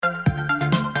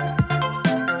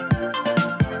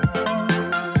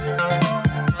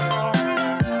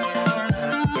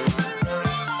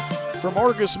From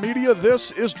Argus Media,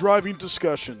 this is Driving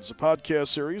Discussions, a podcast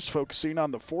series focusing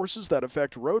on the forces that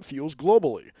affect road fuels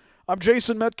globally. I'm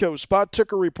Jason Metco, spot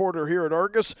ticker reporter here at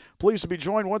Argus. Pleased to be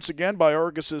joined once again by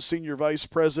Argus's Senior Vice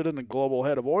President and Global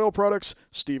Head of Oil Products,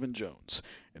 Stephen Jones.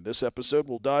 In this episode,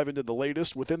 we'll dive into the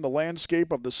latest within the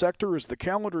landscape of the sector as the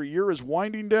calendar year is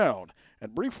winding down,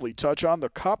 and briefly touch on the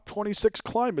COP26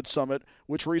 Climate Summit,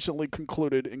 which recently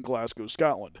concluded in Glasgow,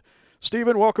 Scotland.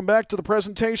 Stephen, welcome back to the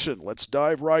presentation. Let's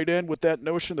dive right in with that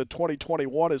notion that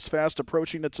 2021 is fast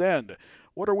approaching its end.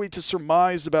 What are we to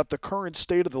surmise about the current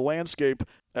state of the landscape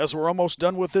as we're almost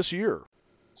done with this year?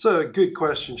 It's a good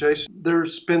question, Jason.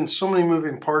 There's been so many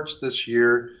moving parts this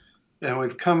year, and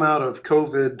we've come out of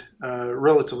COVID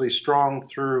relatively strong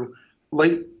through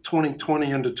late 2020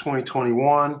 into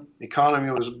 2021. The economy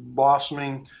was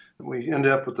blossoming. We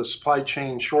ended up with the supply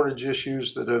chain shortage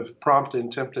issues that have prompted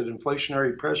and tempted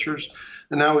inflationary pressures.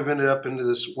 And now we've ended up into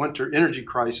this winter energy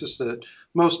crisis that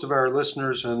most of our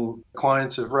listeners and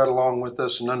clients have read along with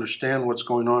us and understand what's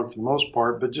going on for the most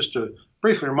part. But just to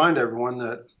briefly remind everyone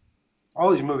that all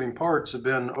these moving parts have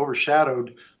been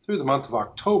overshadowed through the month of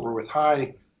October with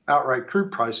high outright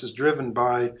crude prices driven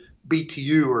by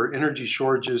BTU or energy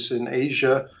shortages in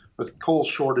Asia, with coal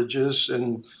shortages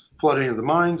and flooding of the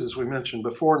mines, as we mentioned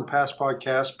before in past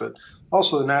podcasts, but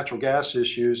also the natural gas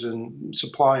issues and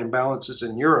supply imbalances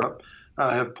in Europe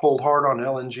have pulled hard on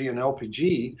LNG and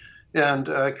LPG and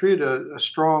created a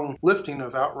strong lifting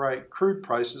of outright crude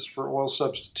prices for oil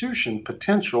substitution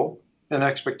potential and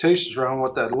expectations around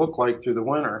what that looked like through the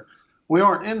winter. We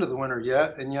aren't into the winter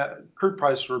yet, and yet crude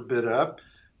prices are a bit up.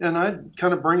 And I'd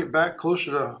kind of bring it back closer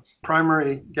to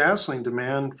primary gasoline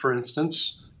demand, for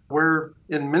instance, where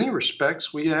in many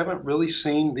respects we haven't really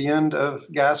seen the end of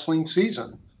gasoline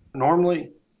season.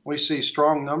 Normally we see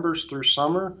strong numbers through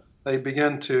summer. They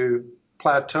begin to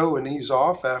plateau and ease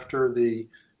off after the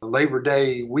Labor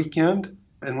Day weekend,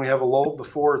 and we have a lull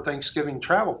before Thanksgiving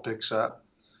travel picks up.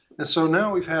 And so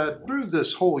now we've had through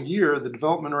this whole year the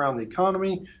development around the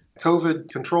economy, COVID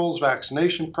controls,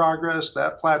 vaccination progress,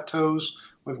 that plateaus.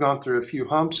 We've gone through a few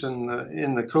humps in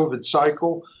the COVID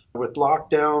cycle, with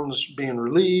lockdowns being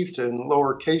relieved and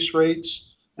lower case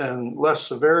rates and less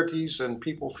severities and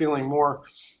people feeling more,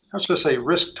 let's just say,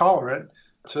 risk tolerant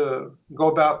to go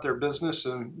about their business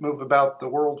and move about the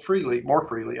world more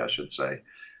freely, I should say.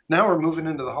 Now we're moving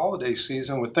into the holiday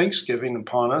season with Thanksgiving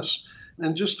upon us.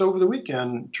 And just over the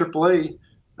weekend, AAA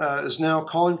is now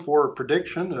calling for a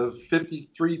prediction of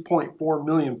 53.4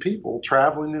 million people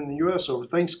traveling in the U.S. over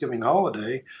Thanksgiving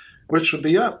holiday, which would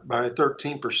be up by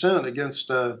 13% against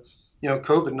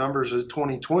COVID numbers of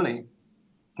 2020.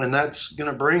 And that's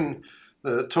going to bring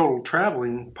the total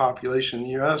traveling population in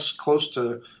the U.S. close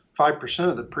to 5%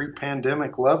 of the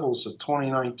pre-pandemic levels of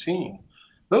 2019.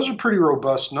 Those are pretty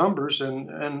robust numbers,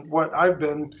 and what I've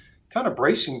been kind of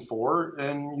bracing for,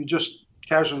 and you just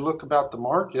casually look about the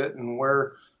market and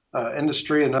where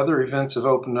industry and other events have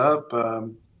opened up,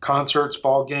 concerts,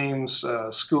 ball games,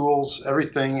 schools,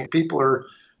 everything. People are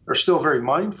still very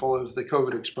mindful of the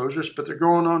COVID exposures, but they're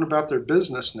going on about their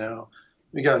business now.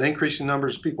 We got increasing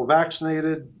numbers of people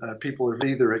vaccinated. People have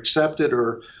either accepted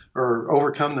or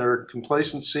overcome their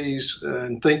complacencies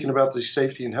and thinking about the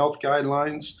safety and health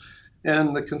guidelines.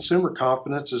 And the consumer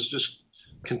confidence is just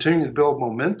continuing to build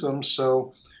momentum.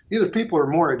 So either people are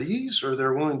more at ease or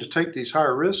they're willing to take these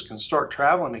higher risks and start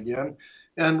traveling again.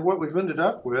 And what we've ended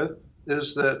up with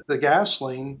is that the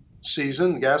gasoline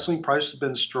price has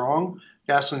been strong.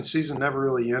 Gasoline season never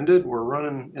really ended. We're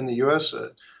running in the U.S.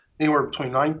 Anywhere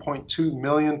between 9.2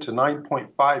 million to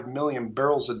 9.5 million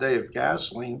barrels a day of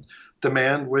gasoline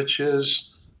demand, which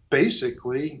is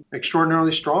basically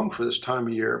extraordinarily strong for this time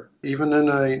of year, even in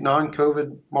a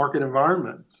non-COVID market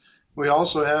environment. We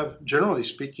also have, generally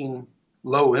speaking,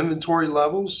 low inventory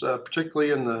levels,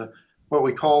 particularly in what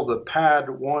we call the PAD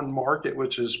 1 market,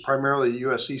 which is primarily the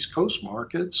U.S. East Coast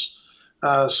markets.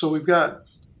 So we've got,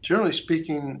 generally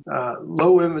speaking,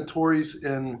 low inventories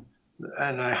in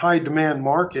a high demand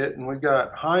market, and we've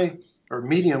got high or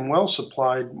medium well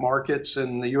supplied markets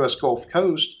in the U.S. Gulf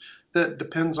Coast that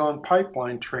depends on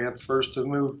pipeline transfers to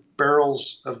move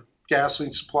barrels of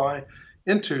gasoline supply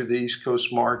into the East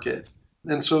Coast market.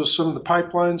 And so some of the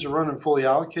pipelines are running fully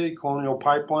allocated. Colonial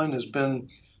Pipeline has been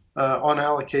on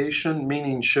allocation,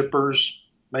 meaning shippers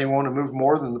may want to move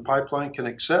more than the pipeline can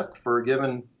accept for a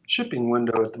given shipping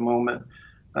window at the moment.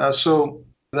 So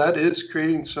that is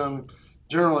creating some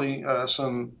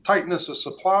tightness of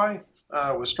supply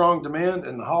with strong demand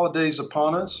and the holidays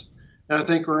upon us. And I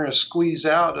think we're going to squeeze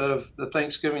out of the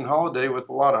Thanksgiving holiday with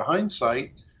a lot of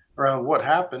hindsight around what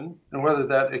happened and whether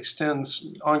that extends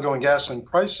ongoing gasoline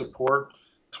price support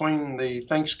between the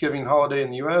Thanksgiving holiday in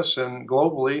the U.S. and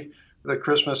globally, the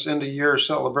Christmas end-of-year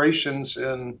celebrations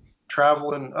in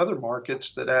travel and other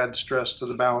markets that add stress to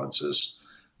the balances.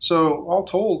 So all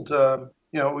told,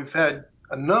 we've had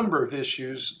a number of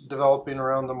issues developing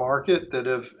around the market that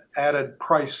have added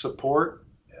price support,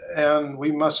 and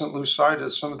we mustn't lose sight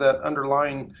of some of that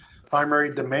underlying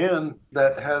primary demand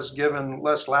that has given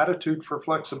less latitude for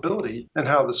flexibility in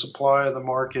how the supply of the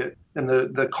market and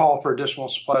the call for additional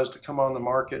supplies to come on the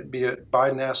market, be it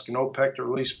Biden asking OPEC to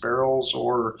release barrels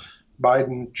or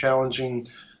Biden challenging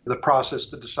the process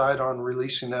to decide on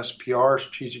releasing SPR,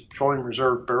 Strategic Petroleum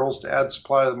Reserve barrels, to add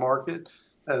supply to the market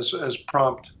as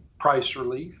prompt price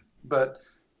relief. But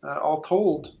all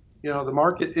told, the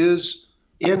market is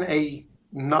in a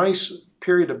nice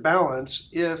period of balance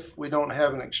if we don't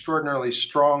have an extraordinarily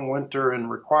strong winter and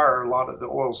require a lot of the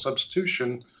oil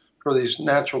substitution for these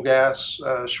natural gas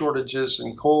shortages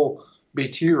and coal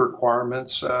BTU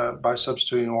requirements by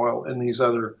substituting oil in these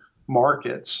other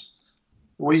markets.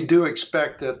 We do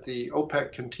expect that the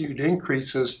OPEC continued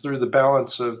increases through the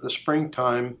balance of the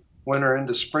springtime, winter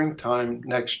into springtime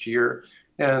next year,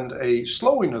 and a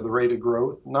slowing of the rate of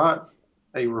growth, not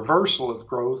a reversal of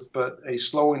growth, but a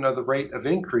slowing of the rate of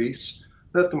increase,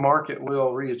 that the market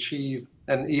will reachieve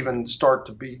and even start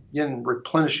to begin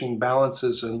replenishing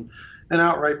balances, and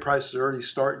outright prices are already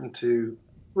starting to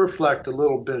reflect a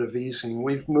little bit of easing.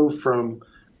 We've moved from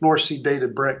North Sea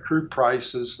dated Brent crude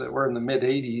prices that were in the mid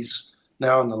 80s,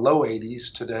 now in the low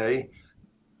 80s today.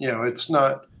 It's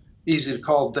not easy to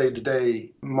call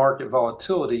day-to-day market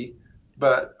volatility,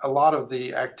 but a lot of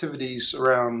the activities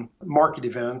around market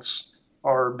events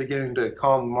are beginning to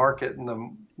calm the market,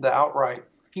 and the outright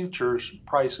futures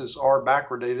prices are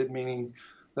backwardated, meaning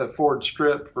the forward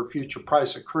strip for future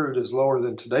price of crude is lower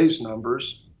than today's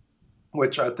numbers,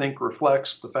 which I think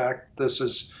reflects the fact that this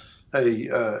is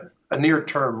a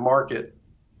near-term market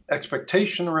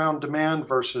expectation around demand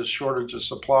versus shortage of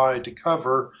supply to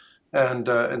cover,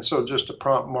 and so just a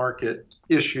prompt market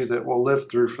issue that we'll live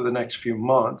through for the next few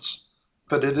months.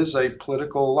 But it is a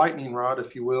political lightning rod,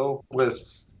 if you will, with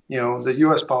the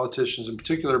U.S. politicians in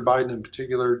particular, Biden in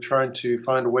particular, trying to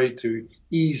find a way to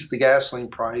ease the gasoline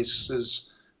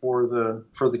prices for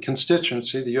the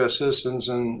constituency, the U.S. citizens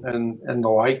and the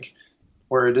like,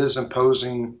 where it is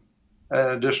imposing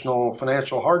an additional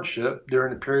financial hardship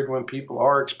during a period when people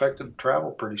are expected to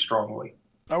travel pretty strongly.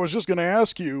 I was just going to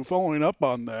ask you, following up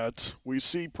on that, we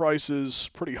see prices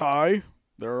pretty high.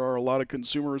 There are a lot of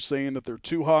consumers saying that they're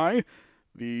too high.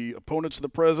 The opponents of the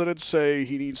president say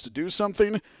he needs to do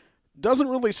something. Doesn't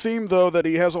really seem, though, that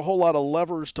he has a whole lot of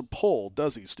levers to pull,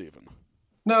 does he, Stephen?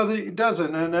 No, it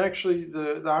doesn't. And actually,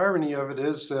 the irony of it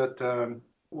is that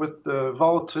with the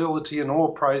volatility in oil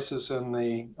prices and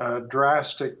the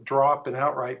drastic drop in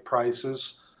outright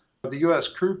prices, the U.S.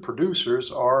 crude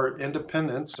producers are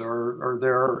independents, or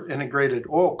they're integrated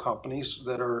oil companies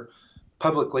that are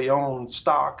publicly owned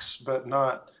stocks, but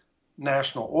not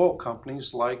national oil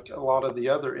companies like a lot of the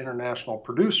other international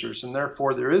producers. And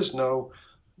therefore, there is no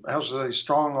a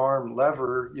strong arm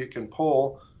lever you can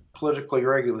pull politically,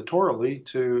 regulatorily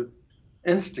to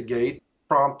instigate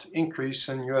prompt increase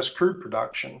in U.S. crude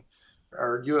production.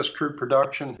 Our U.S. crude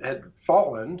production had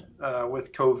fallen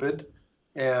with COVID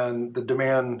and the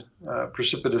demand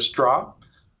precipitous drop,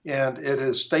 and it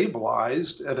has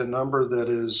stabilized at a number that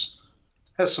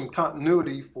has some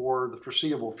continuity for the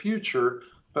foreseeable future,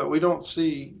 but we don't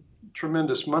see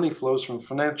tremendous money flows from the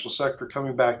financial sector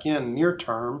coming back in near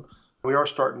term. We are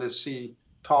starting to see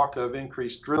talk of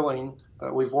increased drilling.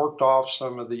 We've worked off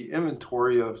some of the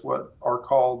inventory of what are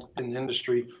called in the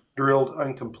industry drilled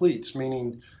uncompletes,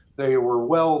 meaning they were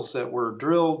wells that were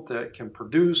drilled that can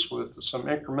produce with some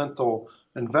incremental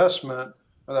investment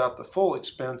without the full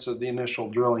expense of the initial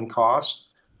drilling cost.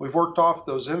 We've worked off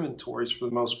those inventories for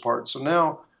the most part. So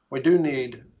now we do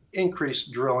need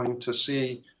increased drilling to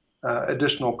see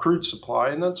additional crude supply.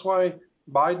 And that's why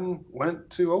Biden went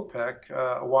to OPEC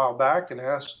a while back and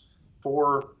asked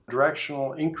for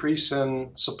directional increase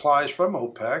in supplies from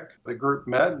OPEC. The group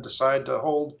met and decided to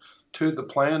hold to the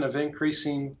plan of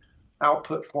increasing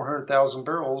output 400,000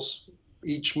 barrels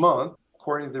each month,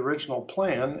 according to the original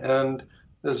plan. And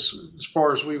as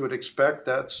far as we would expect,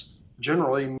 that's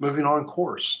generally moving on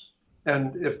course.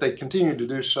 And if they continue to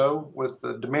do so with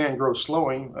the demand growth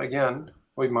slowing, again,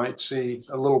 we might see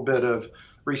a little bit of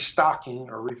restocking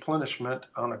or replenishment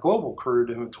on a global crude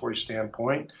inventory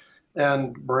standpoint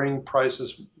and bring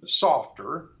prices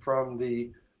softer from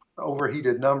the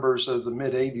overheated numbers of the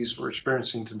mid-80s we're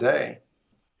experiencing today.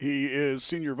 He is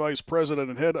Senior Vice President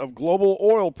and Head of Global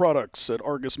Oil Products at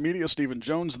Argus Media. Stephen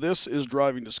Jones, this is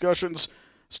Driving Discussions.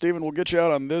 Stephen, we'll get you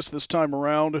out on this time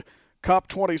around.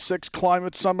 COP26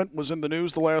 Climate Summit was in the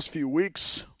news the last few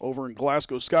weeks. Over in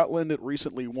Glasgow, Scotland, it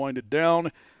recently winded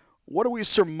down. What do we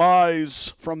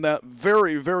surmise from that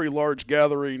very, very large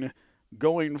gathering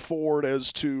going forward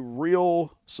as to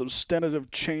real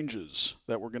substantive changes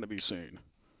that we're going to be seeing?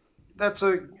 That's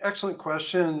an excellent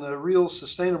question. The real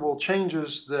sustainable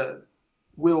changes that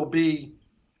will be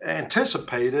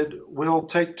anticipated will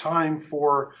take time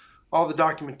for all the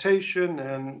documentation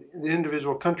and the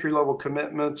individual country level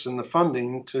commitments and the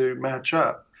funding to match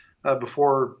up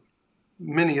before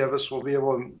many of us will be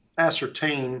able to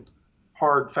ascertain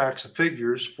hard facts and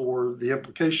figures for the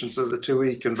implications of the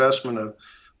 2-week investment of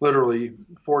literally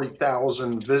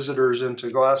 40,000 visitors into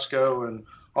Glasgow and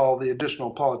all the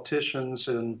additional politicians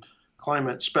and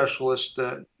climate specialists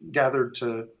that gathered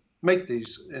to make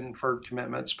these inferred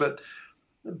commitments. But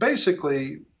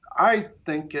basically, I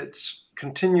think it's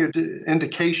continued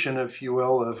indication, if you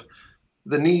will, of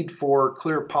the need for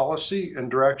clear policy and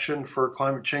direction for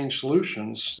climate change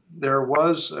solutions. There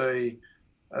was a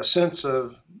sense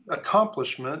of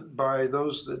accomplishment by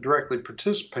those that directly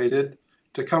participated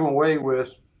to come away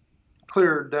with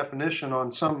clear definition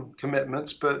on some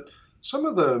commitments, but some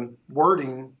of the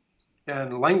wording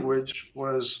and language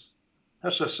was,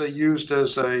 let's just say, used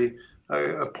as a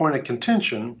point of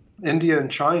contention. India and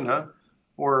China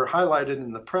were highlighted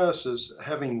in the press as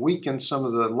having weakened some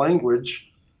of the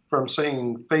language from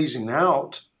saying phasing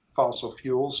out fossil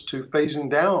fuels to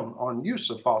phasing down on use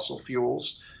of fossil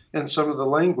fuels and some of the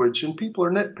language. And people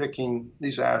are nitpicking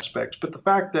these aspects. But the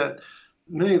fact that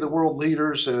many of the world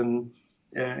leaders and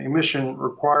emission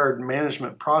required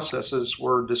management processes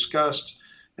were discussed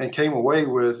and came away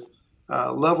with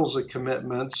levels of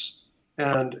commitments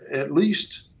and at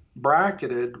least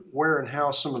bracketed where and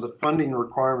how some of the funding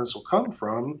requirements will come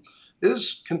from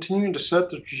is continuing to set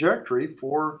the trajectory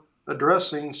for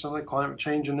addressing some of the climate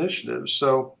change initiatives.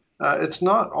 So it's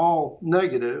not all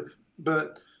negative,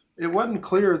 but it wasn't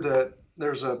clear that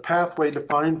there's a pathway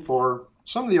defined for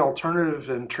some of the alternative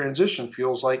and transition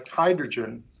fuels like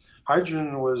hydrogen.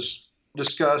 Hydrogen was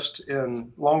discussed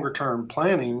in longer term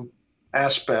planning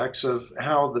aspects of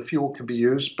how the fuel could be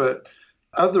used, but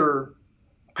other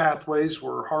pathways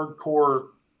were hardcore,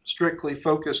 strictly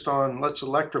focused on let's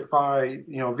electrify,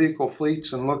 vehicle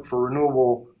fleets and look for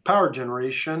renewable power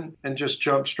generation and just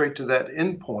jump straight to that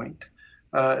endpoint.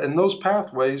 And those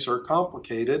pathways are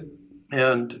complicated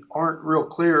and aren't real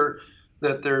clear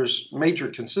that there's major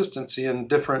consistency in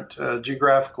different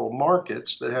geographical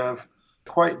markets that have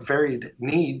quite varied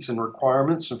needs and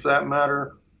requirements, and for that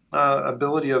matter,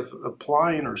 ability of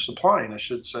applying or supplying, I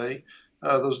should say,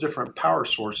 those different power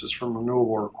sources from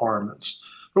renewable requirements.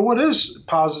 But what is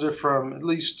positive from at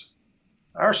least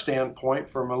our standpoint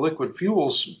from a liquid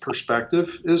fuels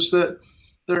perspective is that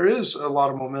there is a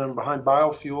lot of momentum behind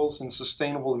biofuels and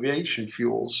sustainable aviation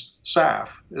fuels, SAF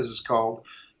as it's called.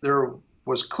 There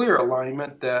was clear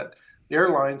alignment that the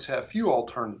airlines have few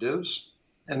alternatives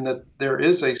and that there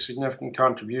is a significant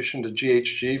contribution to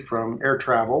GHG from air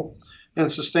travel. And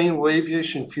sustainable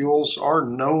aviation fuels are a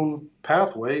known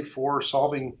pathway for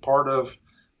solving part of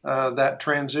that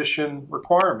transition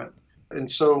requirement. And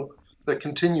so the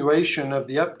continuation of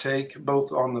the uptake,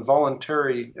 both on the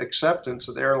voluntary acceptance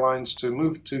of the airlines to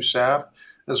move to SAF,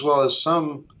 as well as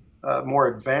some more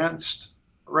advanced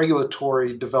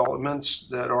regulatory developments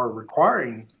that are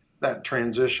requiring that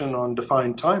transition on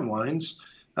defined timelines,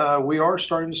 we are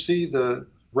starting to see the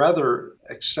rather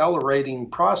accelerating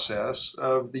process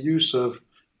of the use of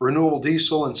renewable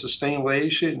diesel and sustainable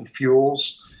aviation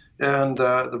fuels and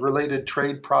the related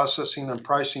trade processing and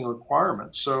pricing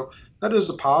requirements. So that is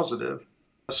a positive.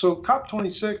 So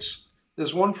COP26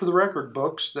 is one for the record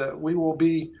books that we will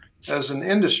be, as an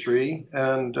industry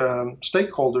and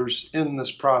stakeholders in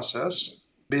this process,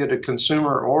 be it a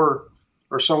consumer or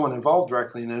someone involved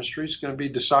directly in the industry, is going to be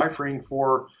deciphering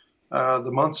for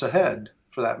the months ahead,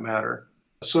 for that matter.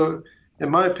 So in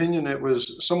my opinion, it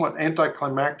was somewhat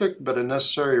anticlimactic, but a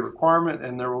necessary requirement,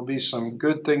 and there will be some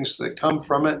good things that come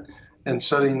from it in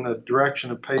setting the direction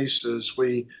of pace as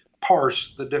we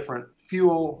parse the different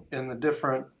fuel in the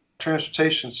different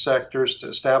transportation sectors to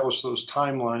establish those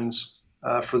timelines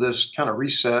for this kind of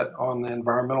reset on the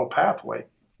environmental pathway.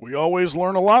 We always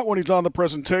learn a lot when he's on the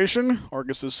presentation.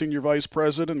 Argus's Senior Vice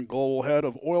President and Global Head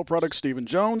of Oil Products, Stephen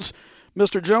Jones.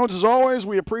 Mr. Jones, as always,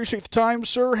 we appreciate the time,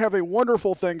 sir. Have a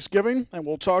wonderful Thanksgiving, and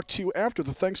we'll talk to you after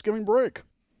the Thanksgiving break.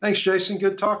 Thanks, Jason.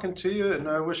 Good talking to you, and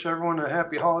I wish everyone a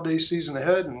happy holiday season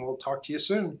ahead, and we'll talk to you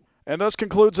soon. And thus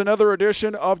concludes another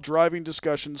edition of Driving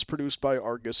Discussions produced by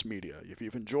Argus Media. If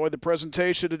you've enjoyed the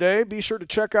presentation today, be sure to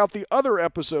check out the other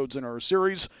episodes in our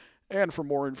series. And for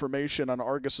more information on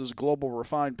Argus's global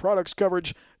refined products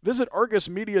coverage, visit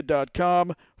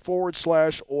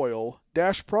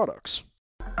argusmedia.com/oil-products.